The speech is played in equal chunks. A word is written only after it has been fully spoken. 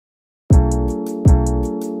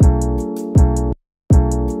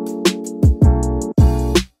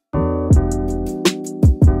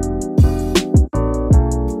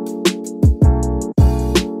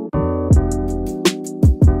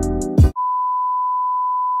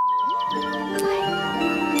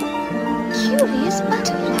curious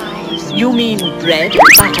butterflies. You mean bread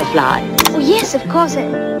butterflies? Oh, yes, of course.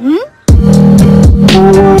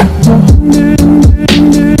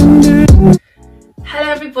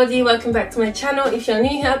 Hello everybody, welcome back to my channel. If you're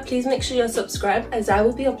new here, please make sure you're subscribed, as I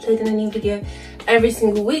will be uploading a new video every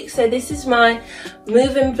single week. So this is my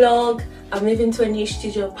move-in vlog. I'm moving to a new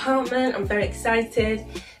studio apartment. I'm very excited.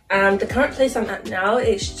 The current place I'm at now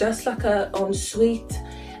is just like a ensuite.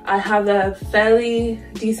 I have a fairly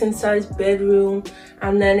decent sized bedroom,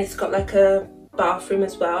 and then it's got like a bathroom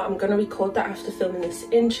as well. I'm gonna record that after filming this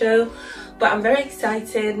intro, but I'm very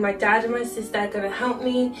excited. My dad and my sister are gonna help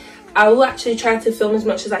me. I will actually try to film as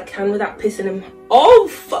much as I can without pissing him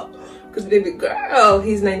off, because baby girl,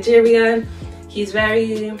 he's Nigerian. He's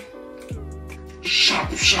very sharp,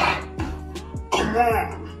 come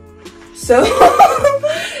on. So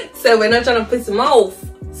so we're not trying to piss him off.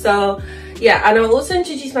 So yeah, and I'll also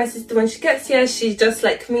introduce my sister when she gets here. She's just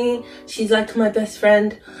like me. She's like my best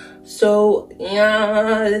friend. So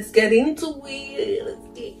yeah, let's get into it.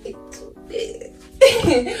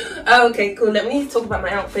 Okay, cool. Let me talk about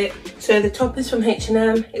my outfit. So the top is from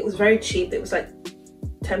H&M. It was very cheap. It was like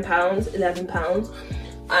 £10, £11.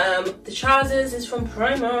 The trousers is from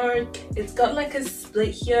Primark. It's got like a split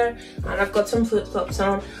here, and I've got some flip-flops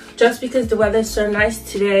on just because the weather's so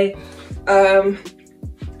nice today.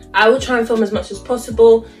 I will try and film as much as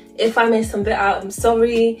possible. If I miss some bit out, I'm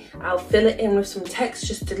sorry. I'll fill it in with some text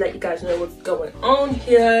just to let you guys know what's going on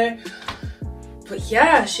here. But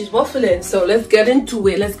yeah, she's waffling, so let's get into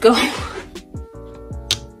it. Let's go.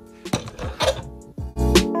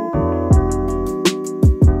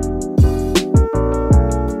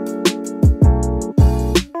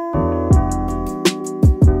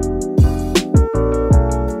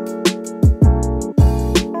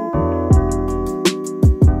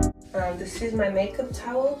 This is my makeup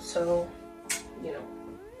towel, so you know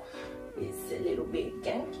it's a little bit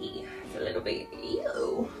ganky. It's a little bit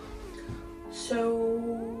ew.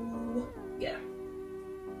 So yeah.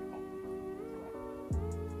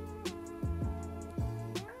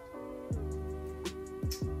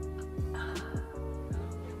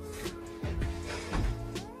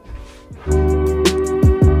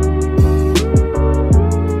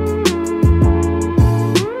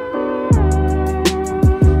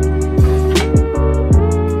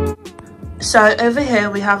 So over here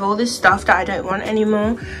we have all this stuff that I don't want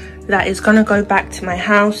anymore, that is gonna go back to my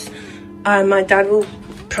house. My dad will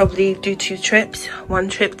probably do 2 trips. 1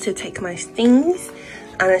 trip to take my things,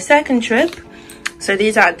 and a second trip. So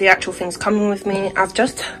these are the actual things coming with me. I've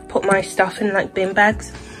just put my stuff in like bin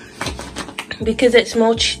bags because it's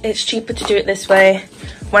cheaper to do it this way.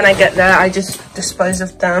 When I get there, I just dispose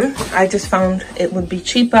of them. I just found it would be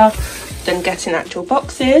cheaper than getting actual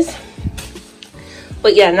boxes.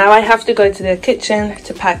 But yeah, now I have to go to the kitchen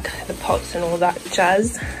to pack the pots and all that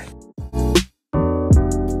jazz.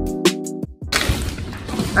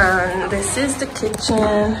 And this is the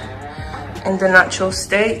kitchen in the natural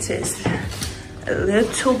state. It's a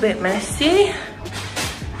little bit messy,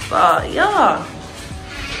 but yeah.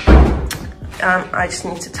 I just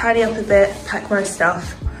need to tidy up a bit, pack my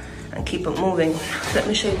stuff, and keep it moving. Let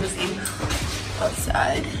me show you the view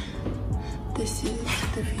outside. This is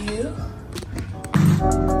the view.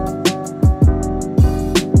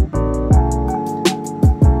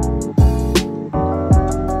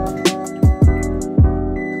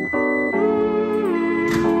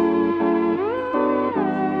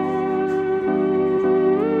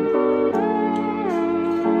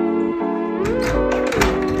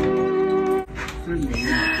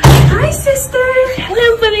 Hi sister!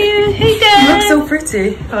 Hello buddy! Hey dad! You look so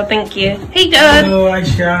pretty. Oh, thank you. Hey dad! Hello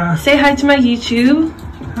Aisha. Say hi to my YouTube.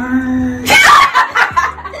 Hi.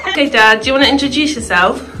 Okay dad, do you want to introduce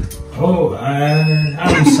yourself? Oh,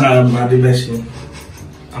 I'm Sam Adibeshi.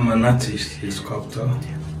 I'm an artist, a sculptor.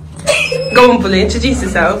 Go on bully, introduce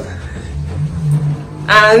yourself.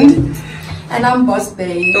 And I'm Boss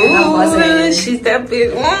Babe. ooh, I'm Boss she's that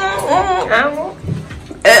big.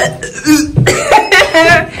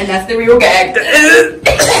 And that's the real gag.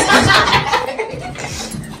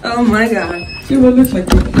 Oh my god. You will look like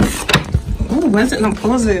it. Oh, why is it not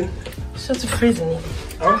pausing? It's just freezing me.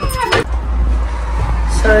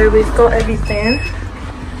 So we've got everything,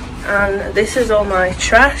 and this is all my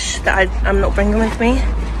trash that I'm not bringing with me.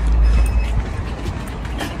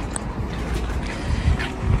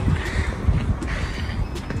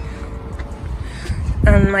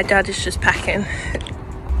 And my dad is just packing.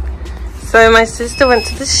 So my sister went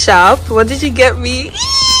to the shop. What did you get me?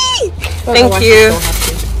 Thank you.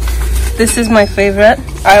 This is my favorite.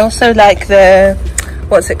 I also like the,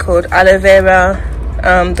 what's it called? Aloe vera,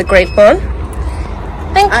 the grape one.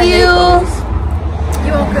 Thank you.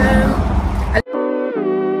 You're welcome.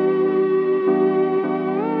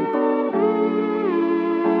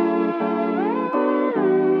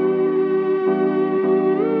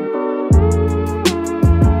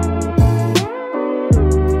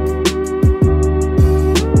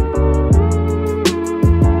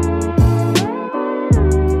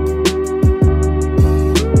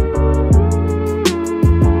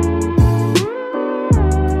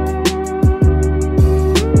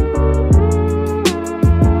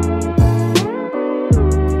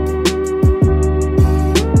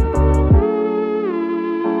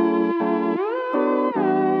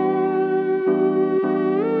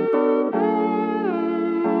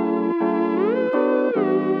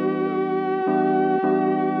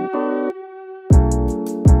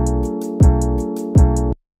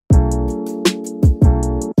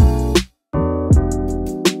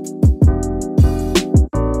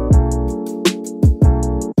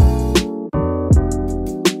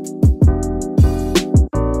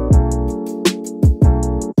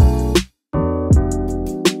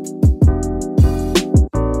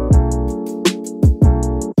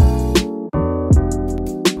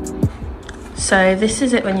 So this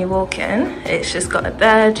is it when you walk in. It's just got a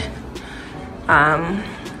bed, and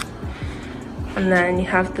then you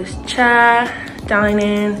have this chair,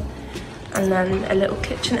 dining, and then a little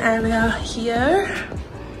kitchen area here.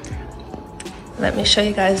 Let me show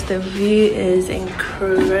you guys. The view is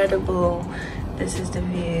incredible. This is the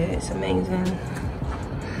view, it's amazing.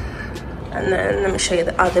 And then let me show you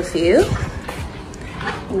the other view.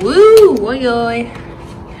 Woo, oi oi.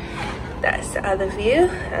 That's the other view,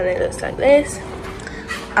 and it looks like this.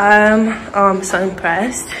 Oh, I'm so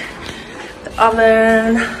impressed. The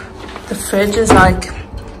oven, the fridge is like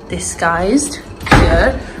disguised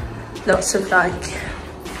here. Lots of like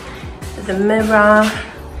the mirror.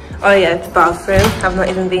 Oh yeah, the bathroom. I've not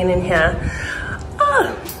even been in here.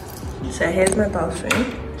 Oh, so here's my bathroom,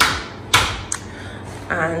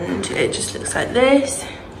 and it just looks like this.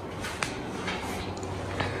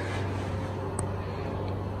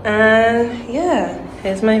 And yeah,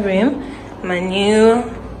 here's my room, my new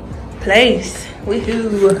place.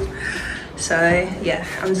 Woohoo! So yeah,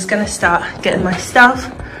 I'm just gonna start getting my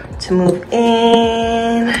stuff to move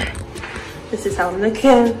in. This is how I'm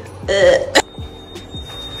looking.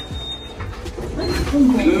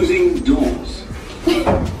 Closing doors.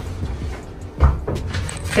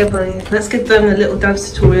 Okay, buddy, let's give them a little dance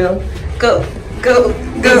tutorial. Go, go,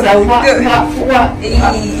 go, It's a what, go. what.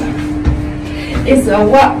 It's a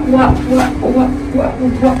what.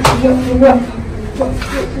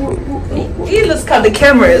 You let's cut the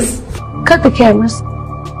cameras. Cut the cameras.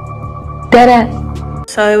 Dead end.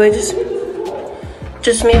 So we're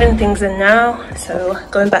just moving things in now. So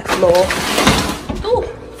going back more. Oh.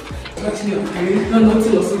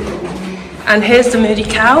 And here's the moody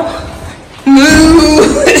cow. Moo.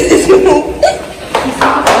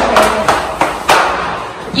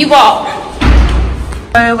 You what?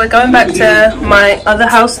 So we're going back to my other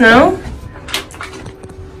house now.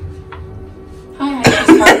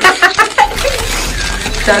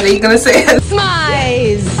 Daddy, you gonna say it?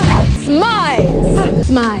 Smiles. Smiles.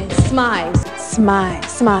 Smiles. Smiles. Smiles.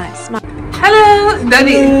 Smiles. Smiles. Hello,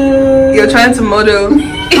 Daddy. You're trying to model.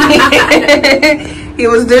 He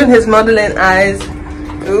was doing his modeling eyes.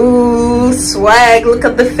 Ooh, swag. Look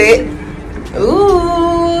at the fit.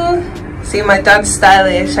 Ooh. See, my dad's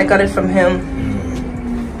stylish. I got it from him.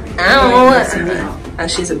 Ow. And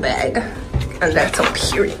she's a bag. And that's a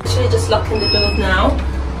period. Actually just locking the door now.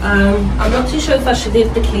 I'm not too sure if I should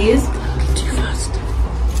leave the keys. Too fast.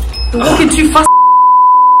 You're walking too fast.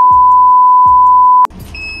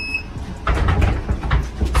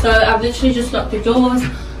 So I've literally just locked the doors.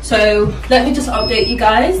 So let me just update you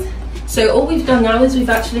guys. So all we've done now is we've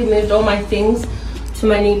actually moved all my things to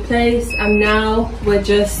my new place, and now we're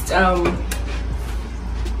just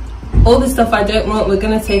all the stuff I don't want, we're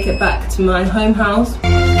gonna take it back to my home house.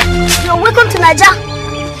 You're welcome to Nigeria.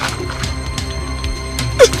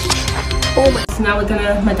 So now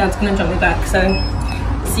my dad's gonna drop me back. So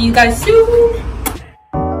see you guys soon.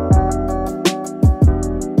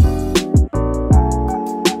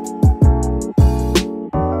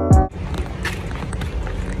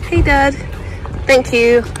 Hey Dad, thank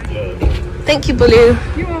you. Thank you, Baloo.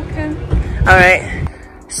 You're welcome. All right,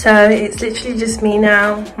 so it's literally just me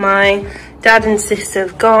now. My dad and sister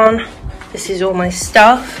have gone. This is all my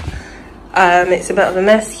stuff. It's a bit of a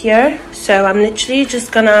mess here, so I'm literally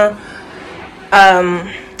just gonna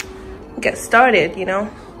get started, you know,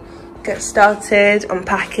 get started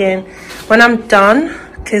unpacking. When I'm done,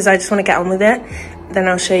 because I just want to get on with it, then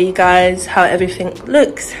I'll show you guys how everything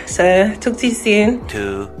looks. So talk to you soon.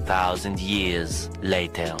 2,000 years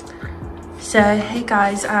later. So hey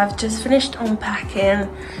guys, I've just finished unpacking.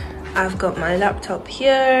 I've got my laptop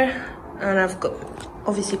here, and I've got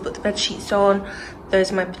obviously put the bed sheets on.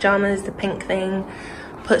 Those are my pajamas, the pink thing.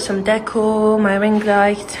 Put some decor, my ring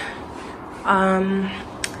light,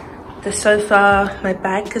 the sofa, my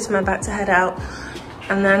bag because I'm about to head out,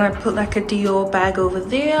 and then I put like a Dior bag over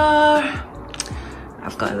there.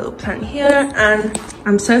 I've got a little plant here, and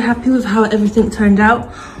I'm so happy with how everything turned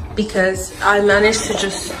out because I managed to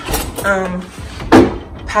just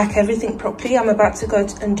pack everything properly. I'm about to go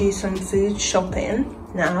and do some food shopping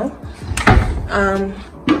now.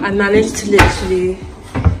 I managed to literally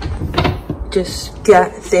just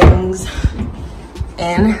get things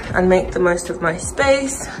in and make the most of my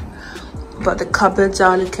space, but the cupboards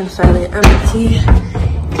are looking fairly empty,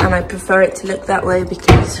 and I prefer it to look that way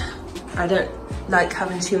because I don't like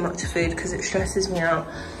having too much food because it stresses me out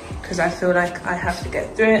because I feel like I have to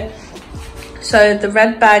get through it. So the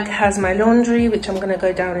red bag has my laundry, which I'm gonna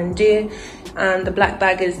go down and do, and the black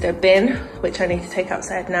bag is the bin, which I need to take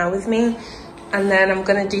outside now with me. And then I'm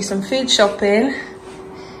gonna do some food shopping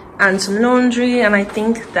and some laundry, and I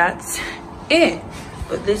think that's it.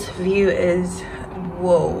 But this view is,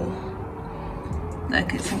 whoa,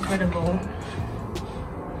 like it's incredible,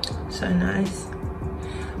 so nice.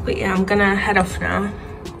 But yeah, I'm gonna head off now.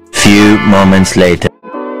 Few moments later.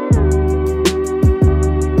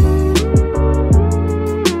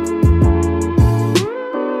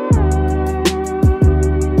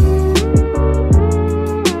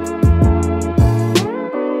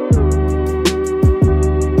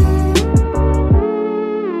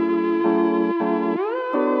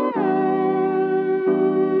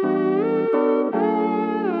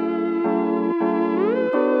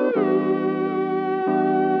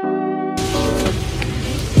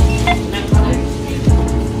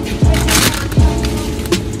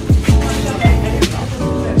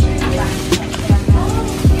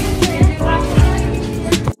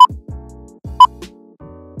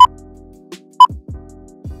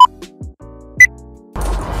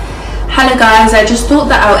 Hello guys, I just thought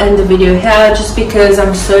that I'll end the video here just because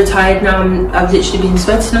I'm so tired now. I've literally been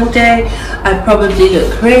sweating all day. I probably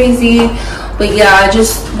look crazy, but yeah, I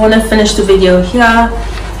just want to finish the video here.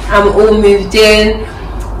 I'm all moved in.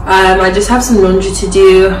 I just have some laundry to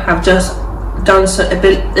do. I've just done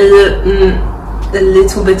a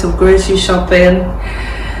little bit of grocery shopping.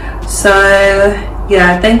 So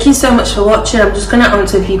yeah, thank you so much for watching. I'm just going to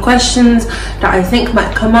answer a few questions that I think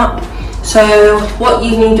might come up. So what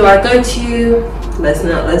uni do I go to? Let's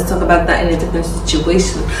talk about that in a different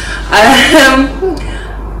situation.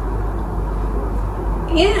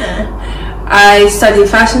 Yeah, I study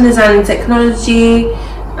fashion design and technology.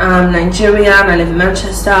 I'm Nigerian, I live in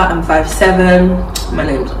Manchester, I'm 5'7", my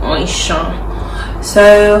name's Aisha.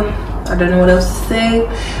 So I don't know what else to say.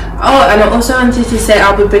 Oh, and I also wanted to say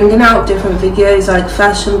I'll be bringing out different videos like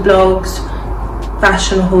fashion blogs,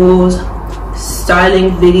 fashion hauls,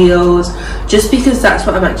 styling videos, just because that's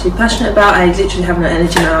what I'm actually passionate about. I literally have no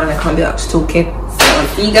energy now and I can't be up to talking. So I'll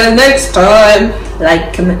see you guys next time.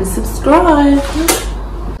 Like, comment and subscribe.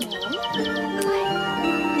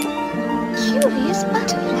 Curious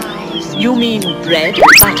butterflies. You mean bread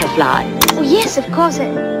butterflies? Oh yes, of course.